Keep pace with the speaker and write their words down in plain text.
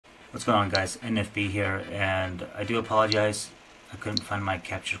What's going on, guys? NFB here, and I do apologize. I couldn't find my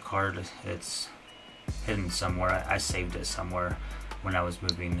capture card. It's hidden somewhere. I saved it somewhere when I was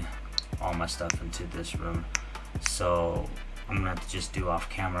moving all my stuff into this room. So I'm gonna have to just do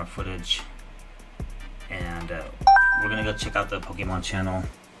off-camera footage, and we're gonna go check out the Pokemon channel,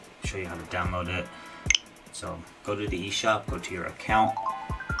 show you how to download it. So go to the eShop, go to your account,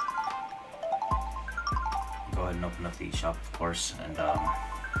 go ahead and open up the eShop, of course, and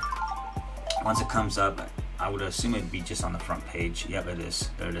once it comes up, I would assume it'd be just on the front page. Yep, it is.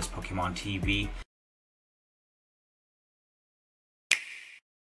 There it is, Pokemon TV.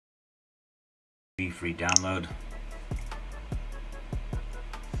 Free download.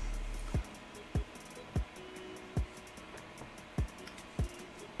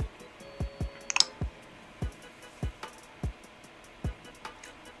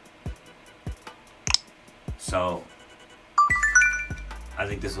 So I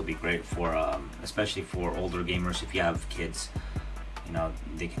think this will be great for especially for older gamers. If you have kids, you know,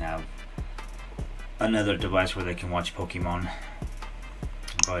 they can have another device where they can watch Pokemon.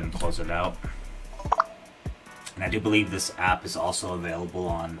 Go ahead and close it out. And I do believe this app is also available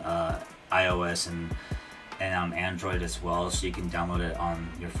on iOS and on Android as well, so you can download it on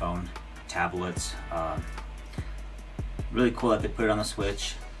your phone, tablets. Really cool that they put it on the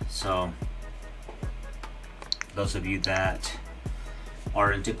Switch. So those of you that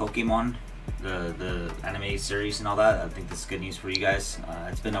are into Pokemon, the anime series and all that, I think this is good news for you guys.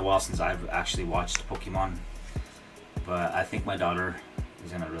 It's been a while since I've actually watched Pokemon, but I think my daughter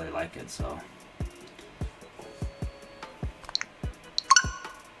is gonna really like it. So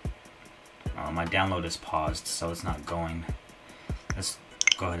my download is paused, so it's not going. Let's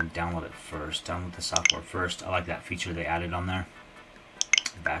go ahead and download it first. Download the software first. I like that feature they added on there.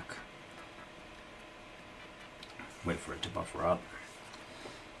 Back. Wait for it to buffer up.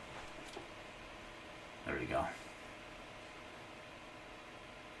 There we go.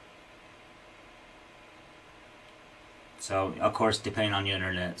 So, of course, depending on your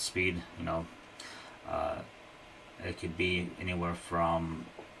internet speed, you know, it could be anywhere from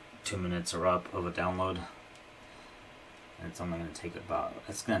 2 minutes or up of a download. And it's only going to take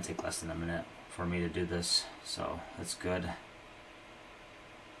it's going to take less than a minute for me to do this, so that's good.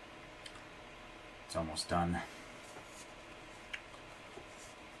 It's almost done.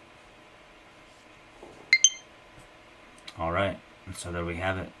 Alright, so there we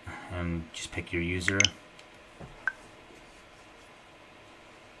have it, and just pick your user.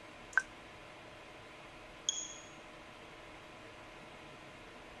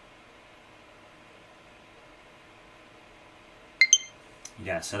 You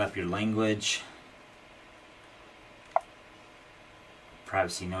gotta set up your language.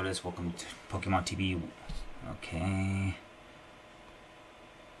 Privacy notice, welcome to Pokemon TV. Okay.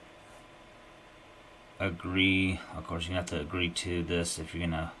 Agree. Of course, you have to agree to this if you're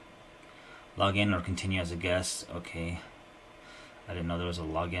gonna log in or continue as a guest. Okay. I didn't know there was a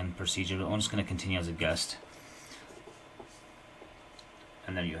login procedure. I'm just gonna continue as a guest.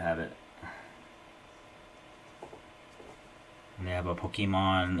 And there you have it. And they have a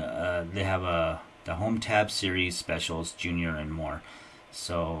Pokemon, they have the Home Tab Series Specials, Junior, and more.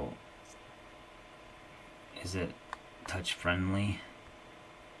 So, is it touch friendly?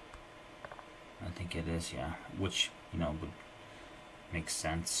 I think it is, yeah. Which, you know, would make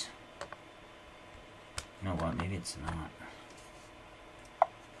sense. You know what? Maybe it's not.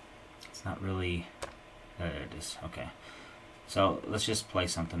 It's not really. There it is. Okay. So let's just play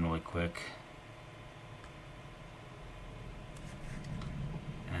something really quick.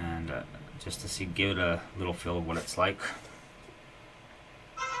 And just to see, give it a little feel of what it's like.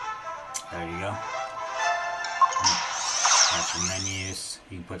 There you go. That's your menus.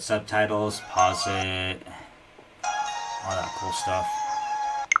 You can put subtitles, pause it, all that cool stuff.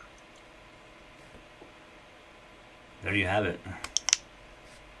 There you have it.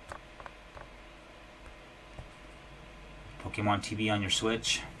 Pokemon TV on your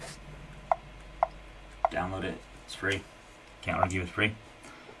Switch. Download it. It's free. Can't argue, it's free.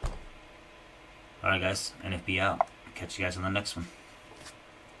 Alright guys, NFB out. Catch you guys on the next one.